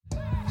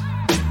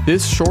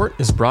This short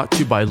is brought to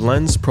you by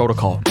Lens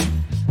Protocol.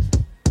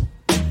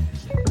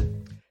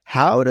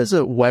 How does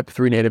a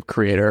Web3 native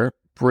creator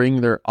bring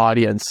their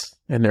audience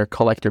and their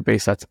collector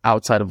base that's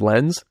outside of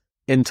Lens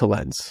into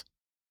Lens?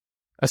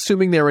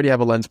 Assuming they already have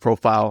a Lens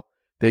profile,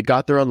 they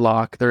got their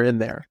unlock, they're in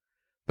there.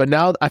 But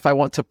now if I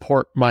want to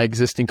port my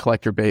existing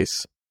collector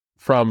base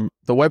from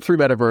the Web3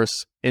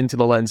 metaverse into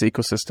the Lens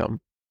ecosystem,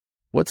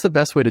 what's the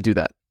best way to do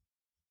that?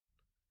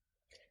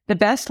 The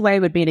best way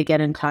would be to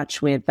get in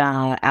touch with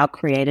our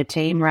creator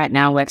team. Right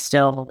now, we're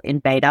still in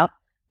beta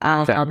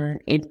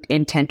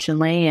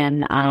intentionally,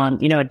 and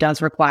it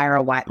does require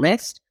a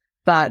whitelist.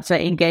 But for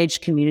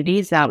engaged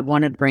communities that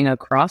want to bring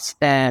across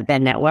their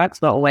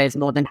networks, we're always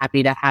more than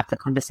happy to have the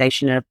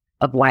conversation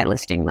of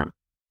whitelisting them.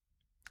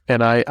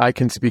 And I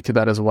can speak to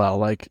that as well.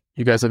 Like,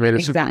 you guys have made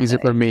it super easy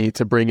for me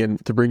to bring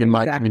in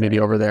my community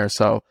over there.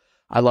 So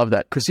I love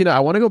that. Christina, I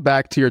want to go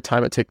back to your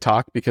time at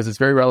TikTok because it's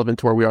very relevant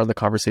to where we are in the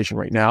conversation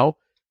right now.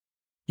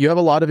 You have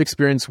a lot of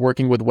experience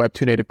working with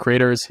Web2 native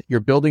creators.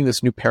 You're building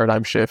this new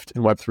paradigm shift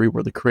in Web3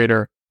 where the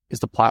creator is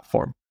the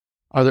platform.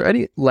 Are there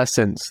any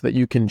lessons that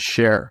you can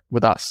share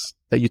with us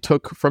that you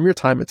took from your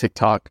time at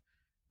TikTok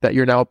that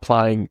you're now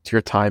applying to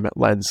your time at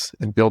Lens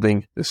and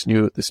building this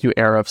new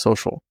era of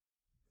social?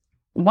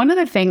 One of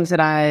the things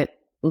that I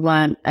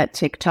learned at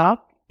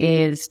TikTok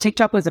is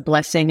TikTok was a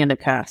blessing and a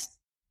curse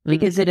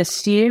because it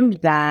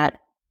assumed that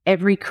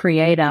every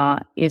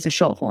creator is a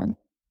short form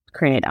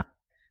creator.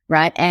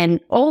 Right.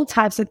 And all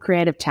types of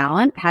creative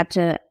talent had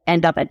to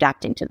end up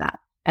adapting to that.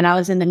 And I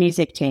was in the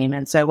music team.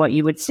 And so what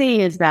you would see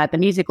is that the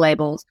music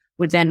labels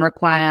would then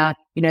require,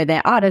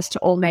 their artists to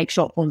all make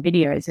short form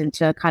videos and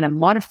to kind of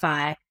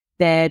modify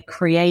their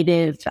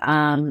creative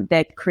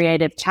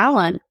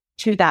talent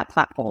to that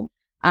platform.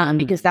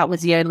 Because that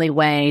was the only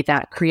way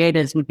that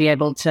creators would be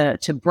able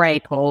to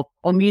break or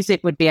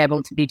music would be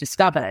able to be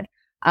discovered.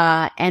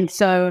 And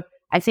so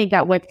I think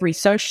that Web3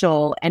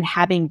 social and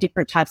having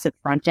different types of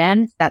front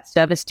ends that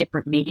service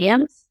different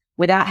mediums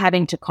without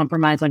having to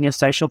compromise on your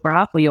social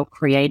graph or your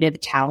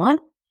creative talent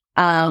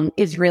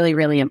is really,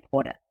 really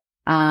important.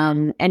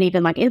 And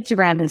even like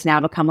Instagram has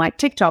now become like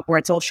TikTok where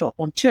it's all short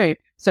form too.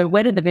 So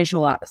where did the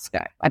visual artists go?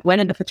 Like where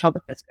did the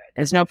photographers go?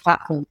 There's no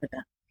platform for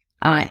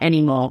them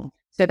anymore.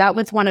 So that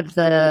was one of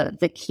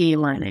the key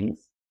learnings.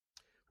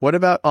 What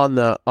about on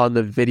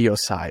the video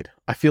side?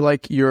 I feel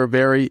like you're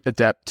very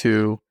adept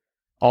to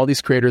all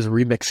these creators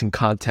remixing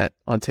content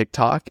on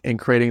TikTok and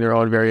creating their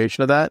own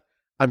variation of that.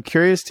 I'm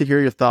curious to hear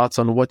your thoughts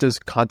on what does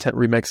content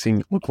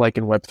remixing look like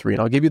in Web3.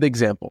 And I'll give you the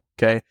example,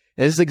 okay?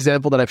 And this is an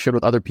example that I've shared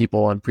with other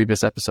people on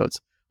previous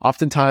episodes.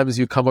 Oftentimes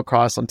you come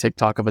across on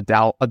TikTok of a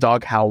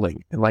dog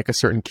howling in like a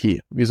certain key,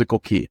 musical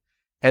key.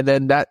 And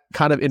then that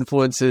kind of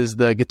influences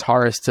the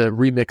guitarist to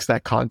remix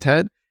that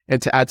content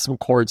and to add some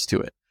chords to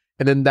it.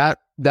 And then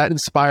that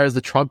inspires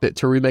the trumpet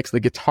to remix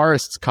the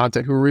guitarist's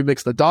content who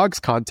remix the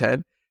dog's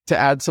content to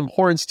add some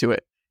horns to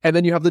it. And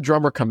then you have the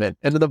drummer come in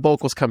and then the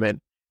vocals come in.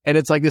 And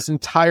it's like this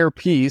entire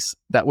piece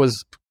that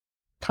was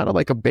kind of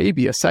like a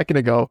baby a second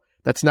ago.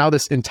 That's now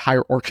this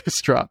entire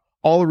orchestra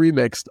all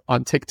remixed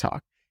on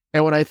TikTok.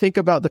 And when I think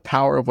about the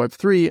power of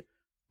Web3,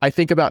 I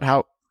think about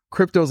how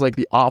crypto is like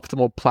the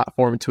optimal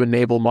platform to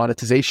enable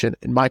monetization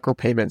and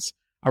micropayments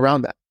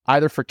around that,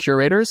 either for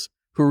curators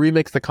who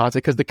remix the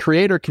content because the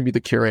creator can be the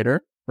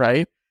curator,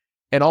 right?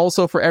 And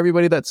also for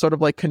everybody that sort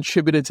of like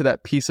contributed to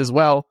that piece as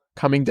well,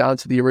 coming down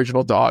to the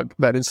original dog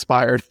that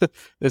inspired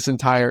this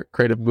entire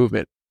creative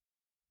movement.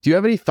 Do you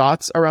have any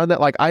thoughts around that?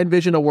 Like, I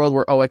envision a world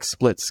where OX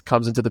Splits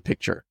comes into the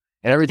picture.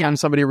 And every time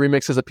somebody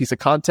remixes a piece of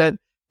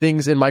content,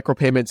 things in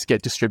micropayments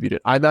get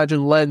distributed. I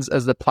imagine Lens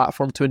as the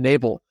platform to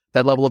enable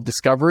that level of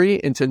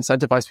discovery and to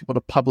incentivize people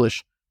to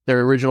publish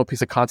their original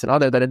piece of content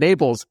on there that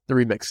enables the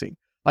remixing.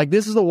 Like,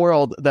 this is the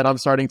world that I'm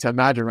starting to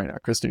imagine right now,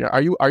 Christina.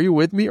 Are you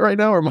with me right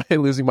now, or am I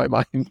losing my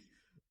mind?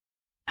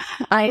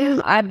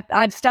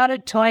 I've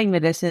started toying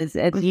with this as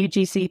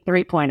UGC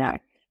 3.0,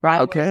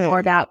 right? Okay. It's more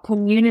about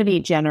community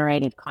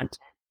generated content.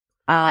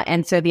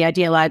 And so the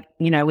idea, like,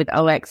 with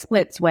OX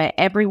Splits, where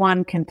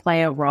everyone can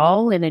play a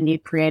role in a new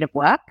creative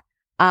work,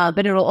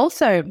 but it'll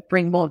also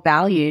bring more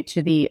value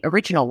to the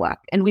original work.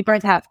 And we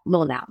both have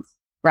little nouns,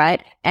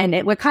 right?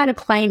 And we're kind of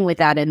playing with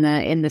that in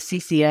the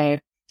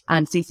CC0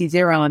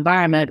 CC0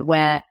 environment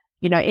where,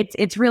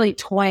 it's really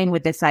toying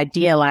with this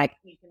idea, like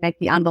you can make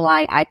the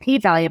underlying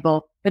IP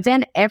valuable, but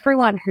then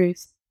everyone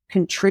who's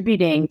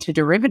contributing to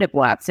derivative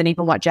works, and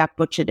even what Jack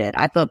Butcher did,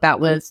 I thought that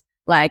was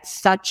like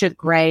such a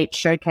great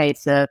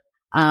showcase of,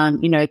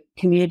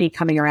 community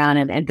coming around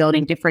and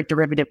building different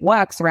derivative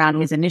works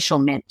around his initial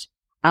mint.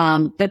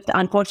 But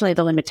unfortunately,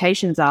 the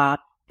limitations are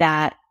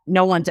that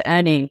no one's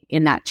earning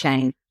in that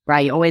chain,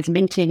 right? You're always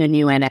minting a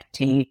new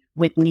NFT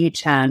with new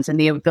terms, and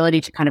the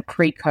ability to kind of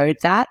pre-code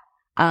that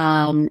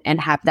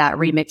and have that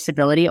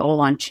remixability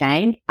all on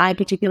chain, I'm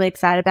particularly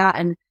excited about.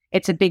 And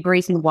it's a big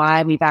reason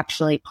why we've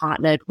actually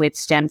partnered with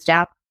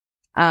StemStep,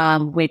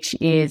 which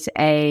is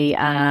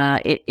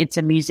it's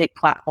a music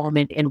platform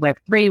in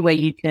Web3 where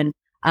you can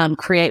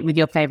create with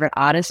your favorite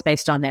artists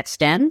based on their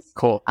stems.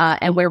 Cool.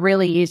 And we're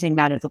really using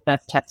that as a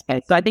first test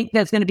case. So I think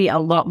there's going to be a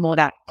lot more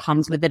that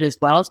comes with it as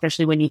well,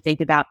 especially when you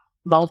think about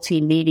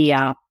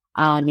multimedia.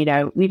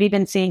 We've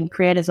even seen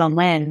creators on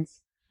Lens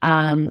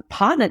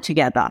partner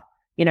together.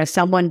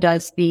 Someone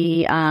does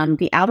the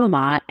album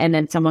art and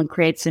then someone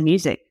creates the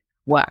music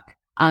work.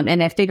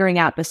 And they're figuring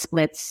out the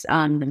splits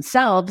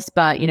themselves,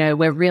 but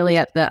we're really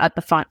at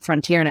the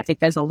frontier, and I think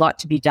there's a lot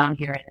to be done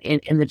here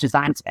in the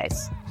design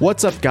space.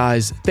 What's up,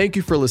 guys? Thank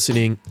you for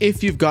listening.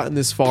 If you've gotten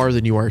this far,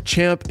 then you are a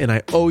champ, and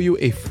I owe you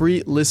a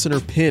free listener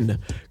pin.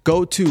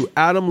 Go to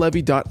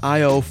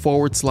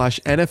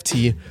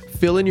adamlevy.io/NFT,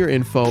 fill in your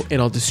info,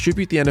 and I'll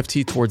distribute the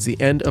NFT towards the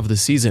end of the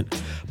season.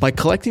 By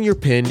collecting your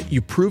pin,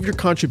 you prove your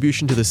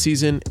contribution to the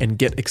season and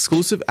get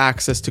exclusive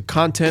access to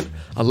content,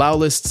 allow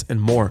lists, and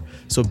more.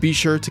 So be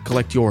sure to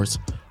collect yours.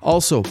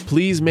 Also,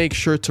 please make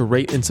sure to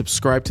rate and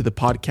subscribe to the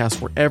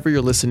podcast wherever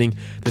you're listening.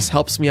 This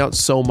helps me out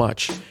so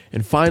much.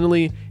 And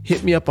finally,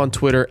 hit me up on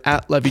Twitter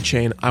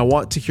 @LevyChain. I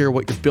want to hear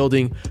what you're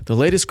building, the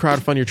latest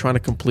crowdfund you're trying to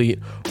complete,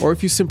 or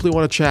if you simply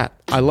want to chat.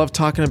 I love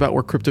talking about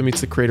where crypto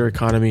meets the creator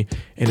economy,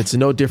 and it's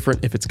no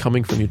different if it's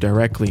coming from you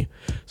directly.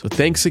 So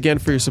thanks again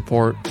for your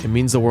support. It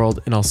means the world,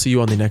 and I'll see you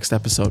on the next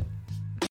episode.